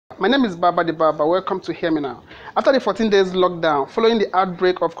My name is Baba the Baba. Welcome to Hear Me Now. After the 14 days lockdown following the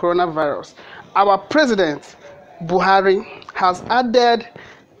outbreak of coronavirus, our president, Buhari, has added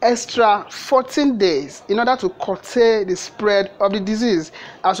extra 14 days in order to curtail the spread of the disease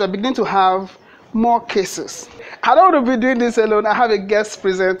as we are beginning to have more cases. I don't want to be doing this alone. I have a guest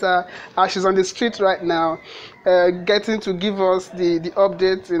presenter. She's on the street right now, getting to give us the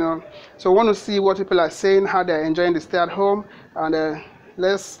updates, So we want to see what people are saying, how they're enjoying the stay at home, and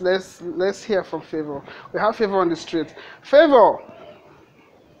let's hear from Favor. We have Favor on the street. Favor,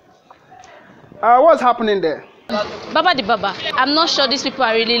 what's happening there? Baba the Baba, I'm not sure these people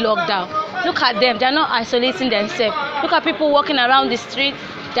are really locked down. Look at them, they're not isolating themselves. Look at people walking around the street.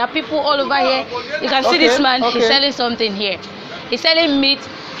 There are people all over here. You can see this man, he's selling something here. He's selling meat.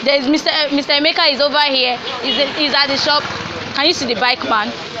 There's Mr. Emeka is over here. He's at the shop. Can you see the bike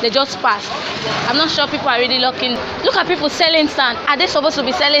man? They just passed. I'm not sure people are really looking. Look at people selling sand. Are they supposed to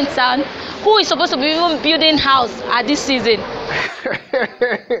be selling sand? Who is supposed to be even building house at this season?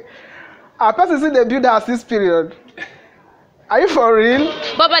 Our person see they build house this period. Are you for real?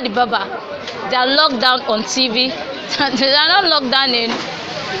 Baba the Baba, they are locked down on TV. They are not locked down in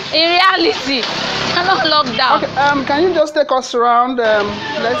reality. They are not locked down. Okay, can you just take us around?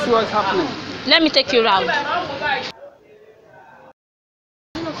 Let's see what's happening. Let me take you around.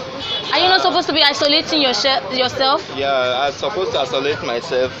 Are you not supposed to be isolating yourself? Yeah, I'm supposed to isolate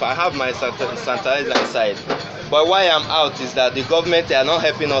myself. I have my sanitizer inside. But why I'm out is that the government, they are not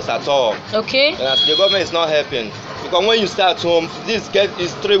helping us at all. Okay. The government is not helping. Because when you stay at home, this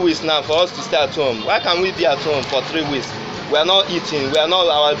is 3 weeks now for us to stay at home. Why can't we be at home for 3 weeks? We are not eating. We are not.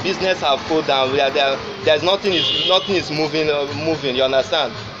 Our business have pulled down. We are there. There's nothing is moving. You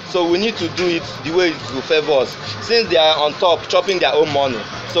understand? So we need to do it the way it will favor us. Since they are on top, chopping their own money.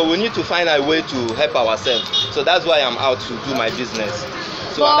 So we need to find a way to help ourselves. So that's why I'm out to do my business.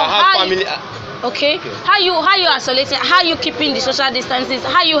 So I have family. Okay. How you isolating? How you keeping the social distances?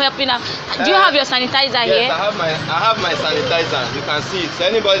 How you helping out? Do you have your sanitizer here? Yes, I have my sanitizer. You can see it. So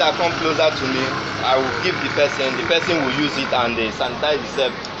anybody that comes closer to me, I will give the person. The person will use it and they sanitize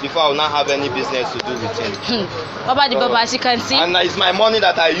itself before I will not have any business to do with him. Baba the Baba, as you can see. And it's my money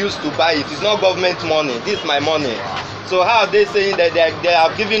that I use to buy it. It's not government money. This is my money. So how are they saying that they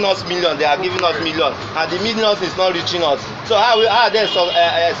are giving us millions? They are giving us millions, and the millions is not reaching us. So how are they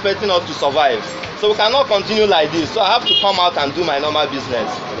expecting us to survive? So we cannot continue like this. So I have to come out and do my normal business.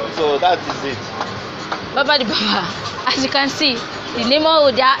 So that is it. Baba the Baba, as you can see, the name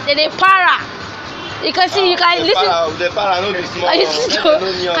of the para. You can see, you can listen. The para no be small.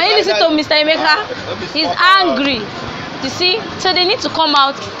 Can you listen to Mr. Emeka? He's angry. You see, so they need to come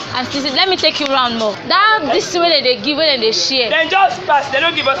out and see. Let me take you around more. This way they give it and they share. Then just pass. They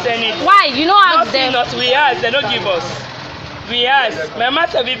don't give us anything. Why? You know ask them. We ask. They don't give us. We ask. My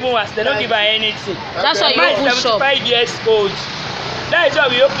master people ask. They don't give her anything. That's why you open shop. 75 years old. That is why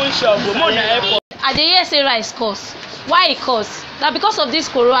we open shop. We more than airport. At the year say rice cost. Why it cost? Now because of this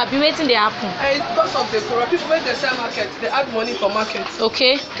corona, I've been waiting they happen. It's because of the corona. People when they sell market, they add money for market.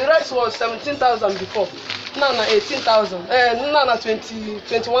 Okay. The rice was 17,000 before. Now 18,000. Now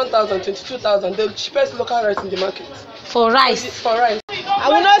 21,000, 22,000. The cheapest local rice in the market. For rice. For rice. I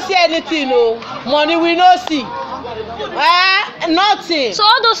will not see anything, no. Money we not see. Nothing. So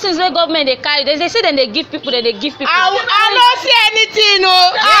all those things where government they carry, they say then they give people, then they give people. I not see anything,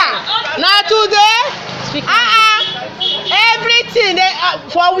 no. Not today. Everything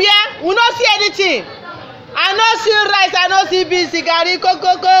for where we not see anything. I not see rice, I not see beans, garri,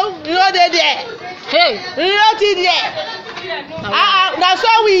 cocoa. You know they there. Hey. You know they there. That's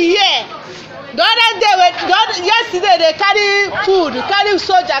why we here. The other day, yesterday they carry food, carry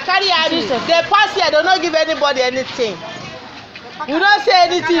soldier, carry army. They pass here, they don't give anybody anything. You don't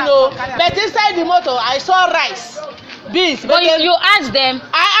say anything, no. But inside the motor, I saw rice, beans. But you ask them.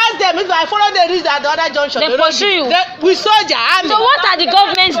 I asked them if I follow the reach at the other junction. They pursue you. With soldier, army. So what are the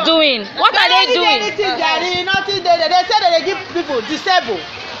governments doing? What are they doing? Nothing there. They say that they give people disabled,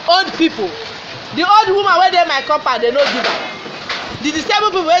 old people. The old woman where they my compound, they no give her. The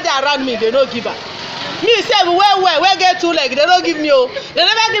disabled people where they around me, they no give her. Me say where get 2 legs, they don't give me. They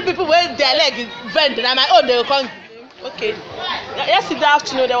never give people where their leg is bent. And my own, they will come. Okay. Yesterday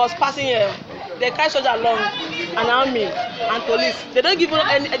afternoon, there was passing here. They carry soldier along, and army and police. They don't give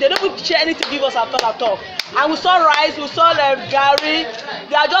any. They don't share anything to give us at all. And we saw rice, we saw garri.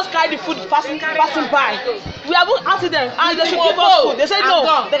 They are just carrying the food passing by. We have asked them, and they should give us food. They said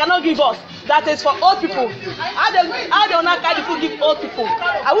no, they cannot give us. that is for old people. How they not carry the food give old people?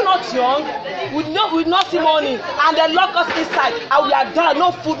 Are we not young? We not see money, and they lock us inside, and we are down,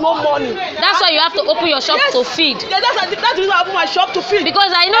 no food, no money. That's why you have to open your shop to feed. Yeah, that's the reason I open my shop to feed.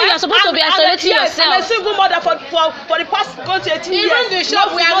 Because I know you are supposed to be isolating yourself. I'm a single mother for the past 18 years. Even the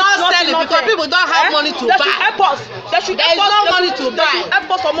shop we are not selling because people don't have money to buy. They should help us. There is no money to buy.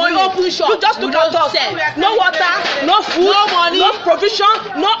 Help us for money. We open shop. You just look at us. No water, no food, no money, no provision,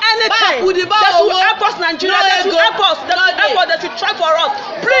 no anything. They should help us, Nigeria. They should help us. They should help us. They should try for us.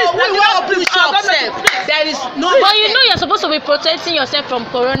 Please, we will open shop. There is no. But you know you're supposed to be protecting yourself from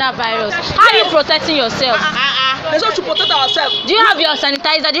coronavirus. How are you protecting yourself? There's not to protect ourselves. Do you have your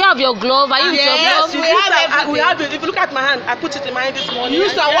sanitizer? Do you have your glove? Are you with your glove? Yes, we have it. If you look at my hand, I put it in my hand this morning. You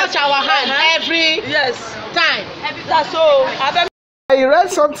used to wash our hand every time. That's so. I read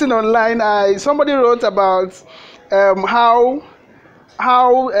something online. Somebody wrote about how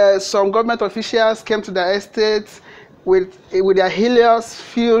some government officials came to their estates with their helios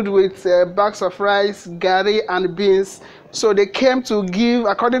filled with bags of rice, gari, and beans. So they came to give,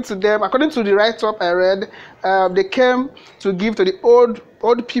 according to them, according to the write-up I read, they came to give to the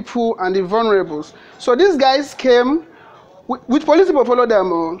old people and the vulnerables. So these guys came, which police people follow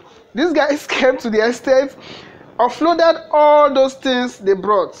them. These guys came to the estate, offloaded all those things they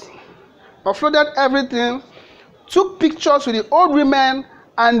brought, offloaded everything, took pictures with the old women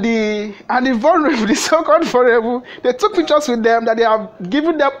and the vulnerable, the so-called vulnerable. They took pictures with them that they have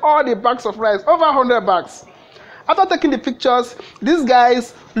given them all the bags of rice, over 100 bags. After taking the pictures, these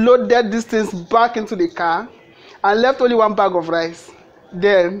guys loaded these things back into the car and left only one bag of rice.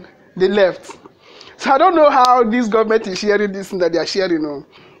 Then they left. So I don't know how this government is sharing this thing that they are sharing.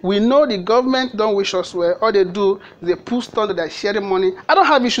 We know the government don't wish us well. All they do is they push on that they're sharing money. I don't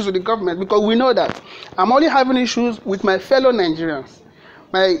have issues with the government because we know that. I'm only having issues with my fellow Nigerians,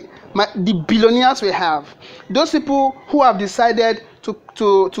 the billionaires we have, those people who have decided to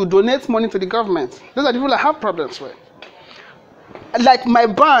donate money to the government. Those are the people I have problems with. Like my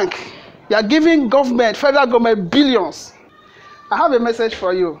bank, they are giving government, federal government, billions. I have a message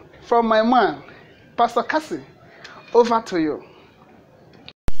for you from my man, Pastor Cassie. Over to you.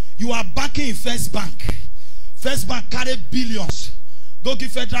 You are backing in First Bank. First Bank carry billions. Go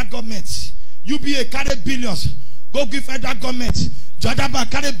give federal government. UBA carry billions. Go give federal government. Jordan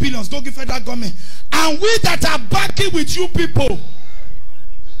Bank carry billions. Go give federal government. And we that are backing with you people.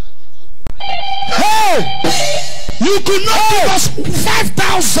 Hey! You could not give us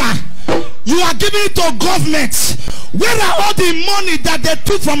 5,000. You are giving it to government. Where are all the money that they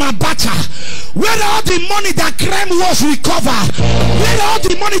took from Abacha? Where are all the money that crime was recovered? Where are all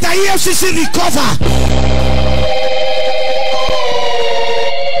the money that EFCC recovered?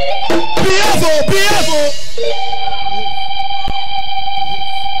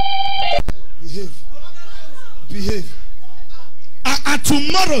 Behave. And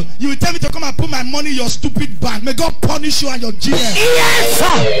tomorrow you will tell me to come and put my money in your stupid bank. May God punish you and your GM. Yes,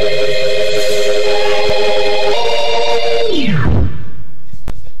 sir.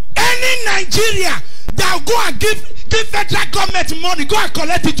 Any Nigeria that go and give federal government money, go and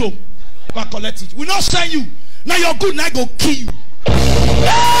collect it. Go and collect it. We not send you. Now you're good, now I go kill you.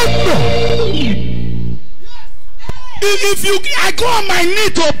 If you, I go on my knee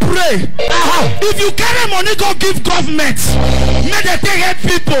to pray. If you carry money, go give government. May they take help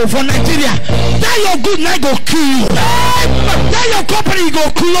people for Nigeria. That your good night go kill you. That your company go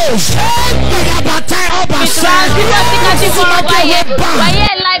close. We're here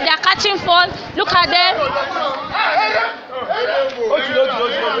live. They're catching fun. Look at them.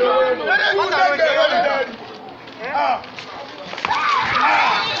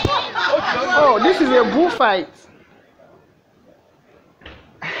 Oh, this is a bullfight.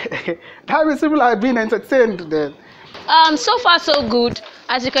 That means people are being entertained then. So far so good.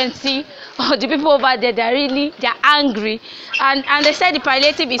 As you can see, the people over there, they're angry, and they said the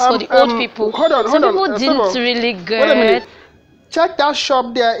palliative is for the old people. Hold on. People didn't really get. Wait a minute. Check that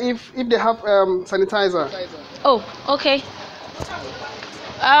shop there if they have sanitizer. Oh, okay.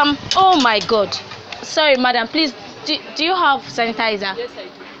 Oh my God. Sorry, madam. Please, do you have sanitizer? Yes,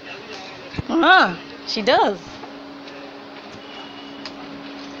 I do. She does.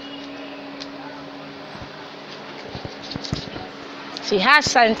 She has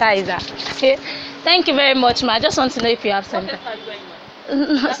sanitizer. Thank you very much, ma. I just want to know if you have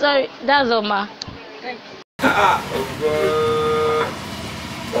sanitizer. Sorry, that's all, ma.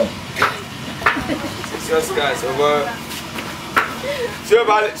 Jesus Christ, over. Say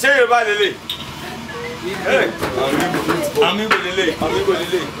about the lake. Hey, I'm going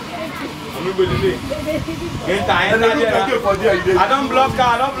to I don't block her.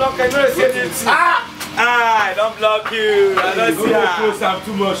 I don't block her. You know say I don't block you. I don't see her. Close am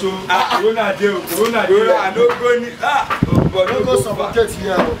too much. Corona dey. I don't go any. Don't go suffocate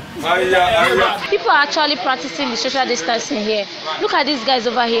here. People are actually practicing the social distancing here. Look at these guys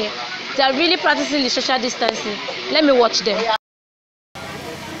over here. They are really practicing the social distancing. Let me watch them.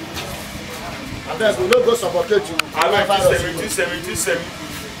 We don't go suffocate you.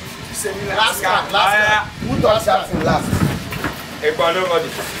 Last card. Who touched that thing last? Nobody.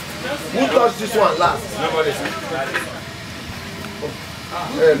 Who touched this one last? Nobody.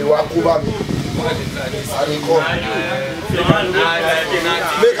 They were cover me. Make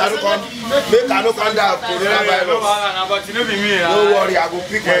I no come down coronavirus. Don't worry, I go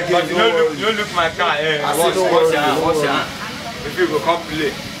pick my game. You don't look my car. Wash your hand. If you go come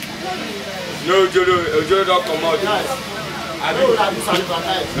play. No, Ojo don't come out.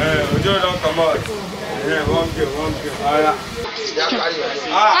 Ojo don't come out. Yeah, one game.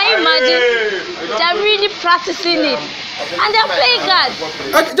 Can you imagine? They're really practicing it. And they're playing God.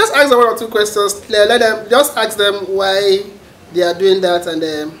 Okay, just ask them 1 or 2 questions. Let them just ask them why they are doing that and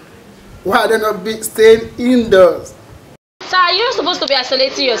why they're not staying indoors. So are you supposed to be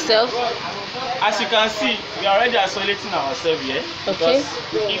isolating yourself? As you can see, we are already isolating ourselves here. Okay. Because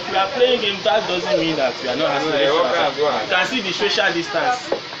if we are playing game, that doesn't mean that we are not isolating ourselves. You can see the social distance.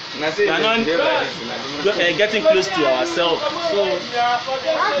 We are not getting close to ourselves. So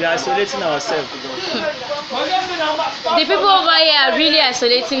we are isolating ourselves. The people over here are really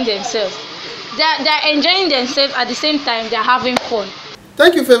isolating themselves. They're enjoying themselves at the same time they're having fun.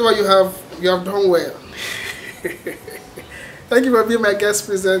 Thank you, Favor. You have done well. Thank you for being my guest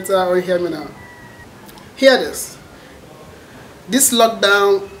presenter on Hear Me Now. Hear this. This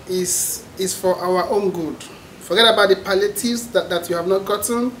lockdown is for our own good. Forget about the palliatives that you have not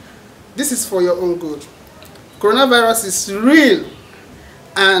gotten. This is for your own good. Coronavirus is real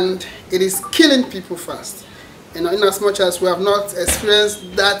and it is killing people fast. You know, in as much as we have not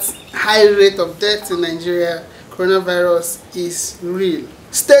experienced that high rate of death in Nigeria, coronavirus is real.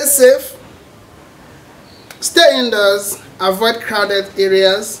 Stay safe. Stay indoors. Avoid crowded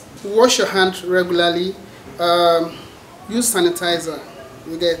areas. Wash your hands regularly. Use sanitizer.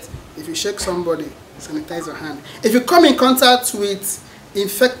 You get, if you shake somebody, sanitize your hand. If you come in contact with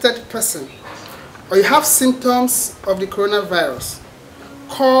infected person or you have symptoms of the coronavirus,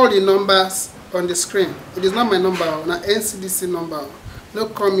 call the numbers on the screen. It is not my number, not NCDC number.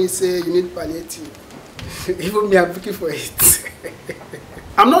 Don't call me say you need palliative. Even me, I'm looking for it.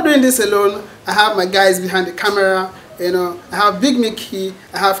 I'm not doing this alone. I have my guys behind the camera. You know, I have Big Mickey,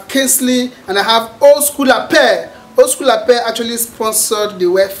 I have Kingsley, and I have Old School Appear. Old School Appear actually sponsored the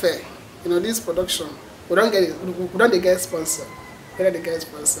welfare. You know, this production. We don't get it. We don't get sponsor. We don't get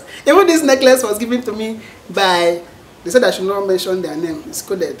sponsor. Even this necklace was given to me by. They said I should not mention their name. It's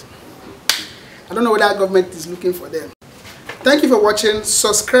coded. I don't know whether government is looking for them. Thank you for watching.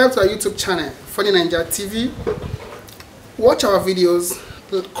 Subscribe to our YouTube channel, Funny Nigeria TV. Watch our videos.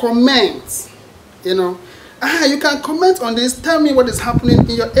 Comment. You know. You can comment on this. Tell me what is happening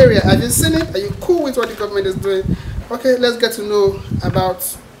in your area. Have you seen it? Are you cool with what the government is doing? Okay, let's get to know about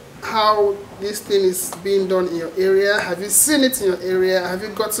how this thing is being done in your area. Have you seen it in your area? Have you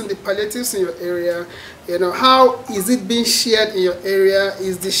gotten the palliatives in your area? You know, how is it being shared in your area?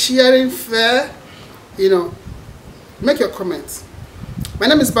 Is the sharing fair? You know, make your comments. My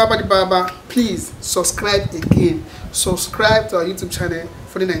name is Baba the Baba. Please subscribe again. Subscribe to our YouTube channel,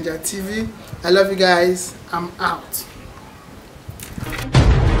 Funny Nigeria TV. I love you guys. I'm out.